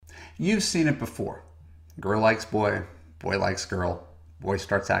You've seen it before. Girl likes boy, boy likes girl, boy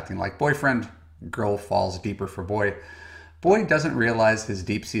starts acting like boyfriend, girl falls deeper for boy. Boy doesn't realize his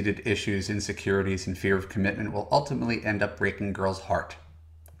deep-seated issues, insecurities, and fear of commitment will ultimately end up breaking girl's heart.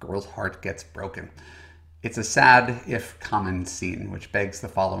 Girl's heart gets broken. It's a sad, if common, scene, which begs the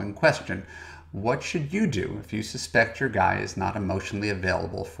following question. What should you do if you suspect your guy is not emotionally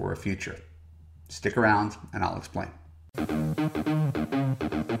available for a future? Stick around and I'll explain.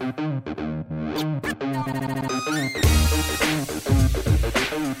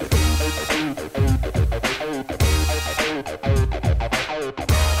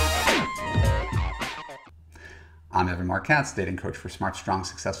 I'm Evan Marquez, dating coach for smart, strong,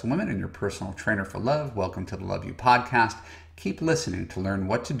 successful women and your personal trainer for love. Welcome to the Love U podcast. Keep listening to learn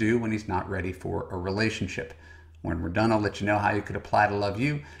what to do when he's not ready for a relationship. When we're done, I'll let you know how you could apply to Love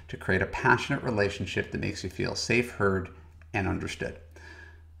U to create a passionate relationship that makes you feel safe, heard, and understood.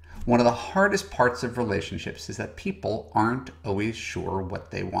 One of the hardest parts of relationships is that people aren't always sure what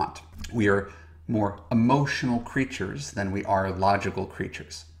they want. We are more emotional creatures than we are logical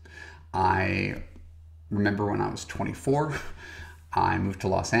creatures. I remember when I was 24, I moved to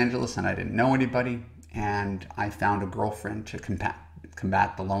Los Angeles and I didn't know anybody, and I found a girlfriend to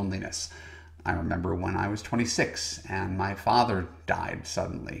combat the loneliness. I remember when I was 26 and my father died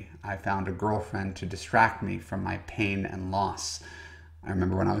suddenly. I found a girlfriend to distract me from my pain and loss. I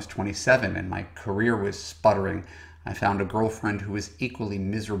remember when I was 27 and my career was sputtering. I found a girlfriend who was equally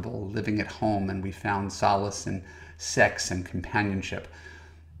miserable living at home, and we found solace in sex and companionship.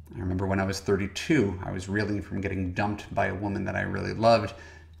 I remember when I was 32, I was reeling from getting dumped by a woman that I really loved,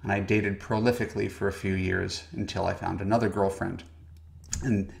 and I dated prolifically for a few years until I found another girlfriend.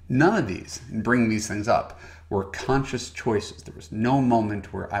 And none of these, and bringing these things up, were conscious choices. There was no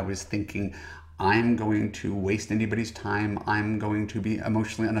moment where I was thinking, I'm going to waste anybody's time, I'm going to be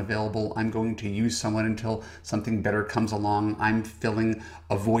emotionally unavailable, I'm going to use someone until something better comes along, I'm filling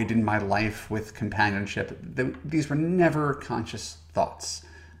a void in my life with companionship. These were never conscious thoughts.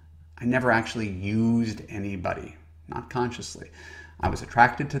 I never actually used anybody, not consciously. I was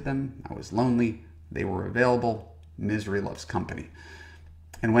attracted to them, I was lonely, they were available, misery loves company.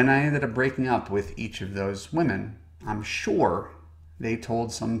 And when I ended up breaking up with each of those women, I'm sure they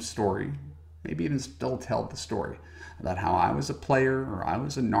told some story, maybe even still tell the story, about how I was a player, or I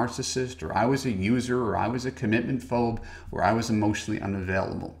was a narcissist, or I was a user, or I was a commitment phobe, or I was emotionally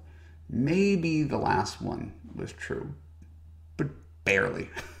unavailable. Maybe the last one was true, but barely.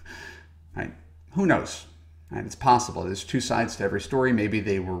 Right? Who knows? Right? It's possible. There's two sides to every story. Maybe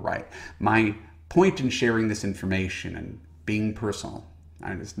they were right. My point in sharing this information and being personal,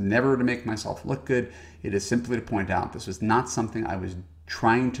 right, is never to make myself look good. It is simply to point out this was not something I was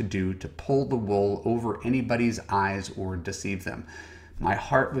trying to do to pull the wool over anybody's eyes or deceive them. My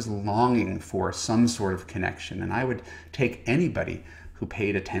heart was longing for some sort of connection, and I would take anybody who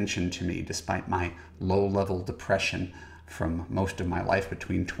paid attention to me despite my low-level depression from most of my life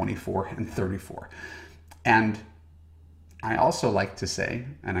between 24 and 34. And I also like to say,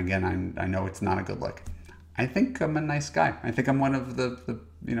 and again, I know it's not a good look, I think I'm a nice guy. I think I'm one of the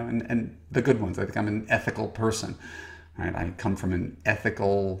and the good ones. I think I'm an ethical person. Right? I come from an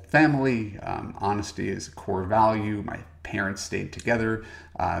ethical family. Honesty is a core value. My parents stayed together.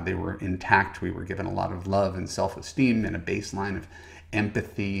 They were intact. We were given a lot of love and self-esteem and a baseline of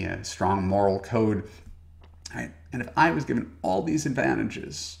empathy, a strong moral code. Right? And if I was given all these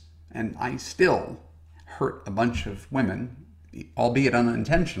advantages and I still hurt a bunch of women, albeit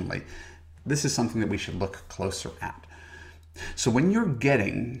unintentionally, this is something that we should look closer at. So when you're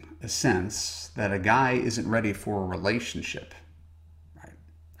getting a sense that a guy isn't ready for a relationship, right,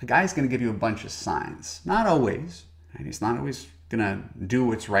 a guy's going to give you a bunch of signs. Not always. Right? He's not always going to do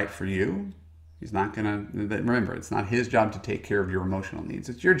what's right for you. He's not going to, remember, it's not his job to take care of your emotional needs.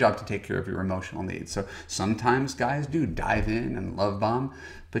 It's your job to take care of your emotional needs. So sometimes guys do dive in and love bomb,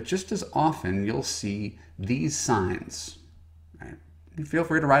 but just as often you'll see these signs. Right? Feel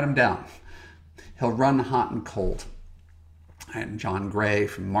free to write them down. He'll run hot and cold. And John Gray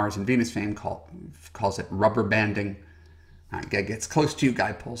from Mars and Venus fame calls it rubber banding. A guy gets close to you,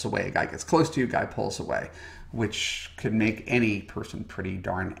 guy pulls away. A guy gets close to you, guy pulls away, which could make any person pretty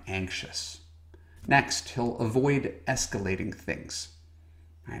darn anxious. Next, he'll avoid escalating things.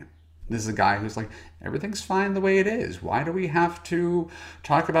 Right? This is a guy who's like, everything's fine the way it is. Why do we have to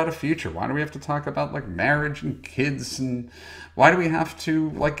talk about a future? Why do we have to talk about like marriage and kids? And why do we have to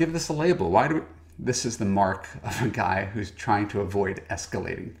like give this a label? This is the mark of a guy who's trying to avoid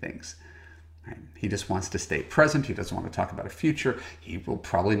escalating things. Right? He just wants to stay present. He doesn't want to talk about a future. He will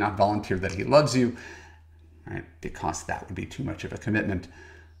probably not volunteer that he loves you, right? Because that would be too much of a commitment.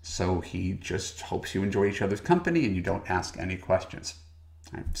 So he just hopes you enjoy each other's company and you don't ask any questions.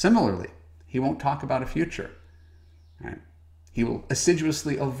 Right? Similarly, he won't talk about a future. Right? He will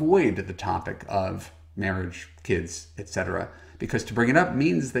assiduously avoid the topic of marriage, kids, etc. because to bring it up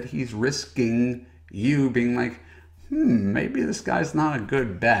means that he's risking you being like, maybe this guy's not a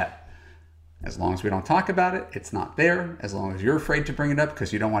good bet. As long as we don't talk about it, it's not there. As long as you're afraid to bring it up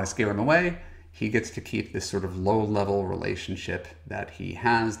because you don't want to scare him away, he gets to keep this sort of low-level relationship that he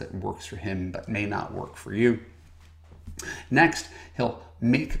has that works for him but may not work for you. Next, he'll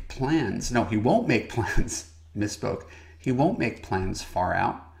make plans. No, he won't make plans. Misspoke. He won't make plans far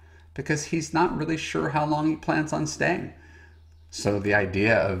out because he's not really sure how long he plans on staying. So the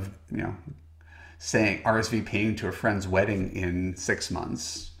idea of, saying RSVPing to a friend's wedding in 6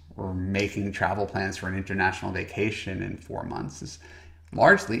 months or making travel plans for an international vacation in 4 months is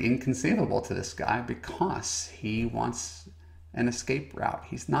largely inconceivable to this guy because he wants an escape route.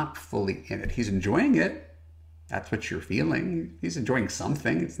 He's not fully in it. He's enjoying it. That's what you're feeling. He's enjoying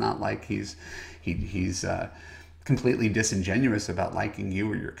something. It's not like he's completely disingenuous about liking you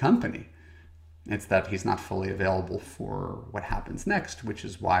or your company. It's that he's not fully available for what happens next, which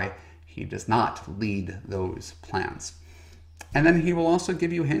is why he does not lead those plans. And then he will also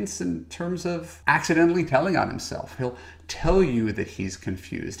give you hints in terms of accidentally telling on himself. He'll tell you that he's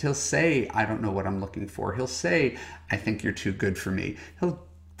confused. He'll say, I don't know what I'm looking for. He'll say, I think you're too good for me. He'll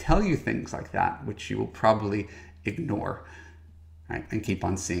tell you things like that, which you will probably ignore, right? And keep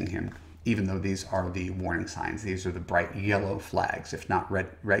on seeing him, even though these are the warning signs. These are the bright yellow flags, if not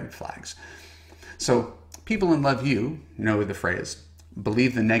red flags. So people in Love U know the phrase,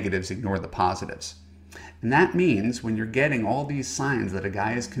 believe the negatives, ignore the positives. And that means when you're getting all these signs that a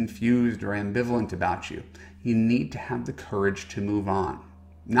guy is confused or ambivalent about you, you need to have the courage to move on,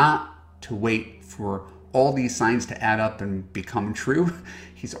 not to wait for all these signs to add up and become true.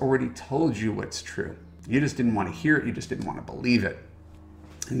 He's already told you what's true. You just didn't want to hear it. You just didn't want to believe it.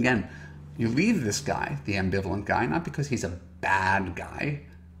 And again, you leave this guy, the ambivalent guy, not because he's a bad guy.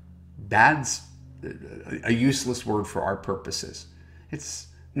 Bad's a useless word for our purposes. It's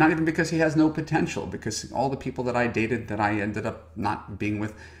not even because he has no potential, because all the people that I dated that I ended up not being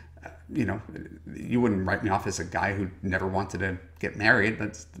with, you wouldn't write me off as a guy who never wanted to get married.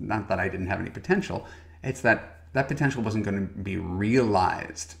 That's not that I didn't have any potential. It's that potential wasn't going to be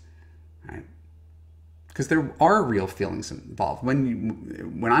realized, right? Because there are real feelings involved.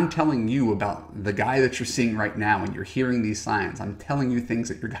 When I'm telling you about the guy that you're seeing right now and you're hearing these signs, I'm telling you things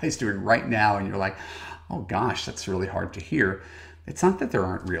that your guy's doing right now and you're like, oh gosh, that's really hard to hear. It's not that there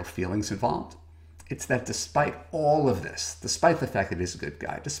aren't real feelings involved. It's that despite all of this, despite the fact that he's a good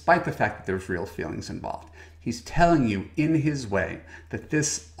guy, despite the fact that there's real feelings involved, he's telling you in his way that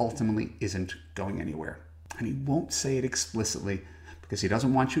this ultimately isn't going anywhere. And he won't say it explicitly because he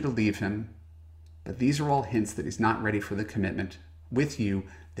doesn't want you to leave him. But these are all hints that he's not ready for the commitment with you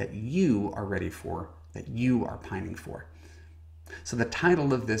that you are ready for, that you are pining for. So the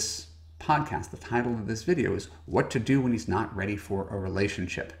title of this podcast, the title of this video is What to Do When He's Not Ready for a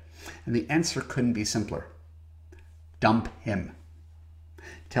Relationship. And the answer couldn't be simpler. Dump him.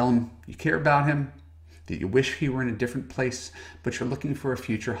 Tell him you care about him, that you wish he were in a different place, but you're looking for a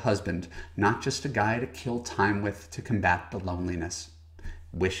future husband, not just a guy to kill time with to combat the loneliness.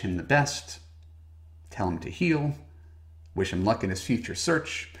 Wish him the best. Tell him to heal, wish him luck in his future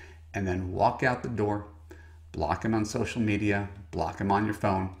search, and then walk out the door, block him on social media, block him on your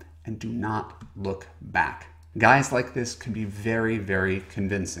phone, and do not look back. Guys like this can be very, very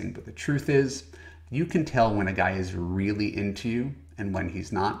convincing, but the truth is, you can tell when a guy is really into you and when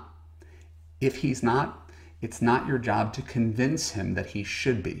he's not. If he's not, it's not your job to convince him that he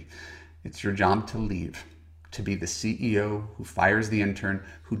should be. It's your job to leave. To be the CEO who fires the intern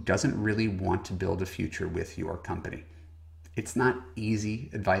who doesn't really want to build a future with your company. It's not easy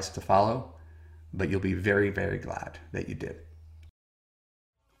advice to follow, but you'll be very, very glad that you did.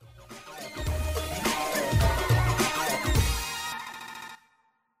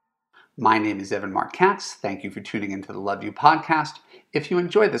 My name is Evan Marc Katz. Thank you for tuning into the Love U podcast. If you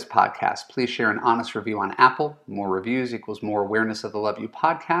enjoy this podcast, please share an honest review on Apple. More reviews equals more awareness of the Love U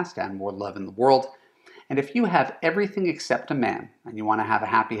podcast and more love in the world. And if you have everything except a man and you want to have a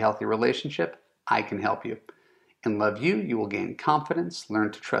happy, healthy relationship, I can help you. In Love U, you will gain confidence,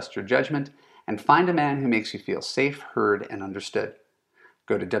 learn to trust your judgment, and find a man who makes you feel safe, heard, and understood.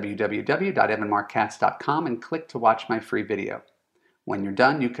 Go to www.evanmarckatz.com and click to watch my free video. When you're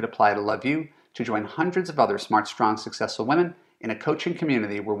done, you could apply to Love U to join hundreds of other smart, strong, successful women in a coaching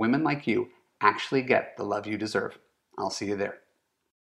community where women like you actually get the love you deserve. I'll see you there.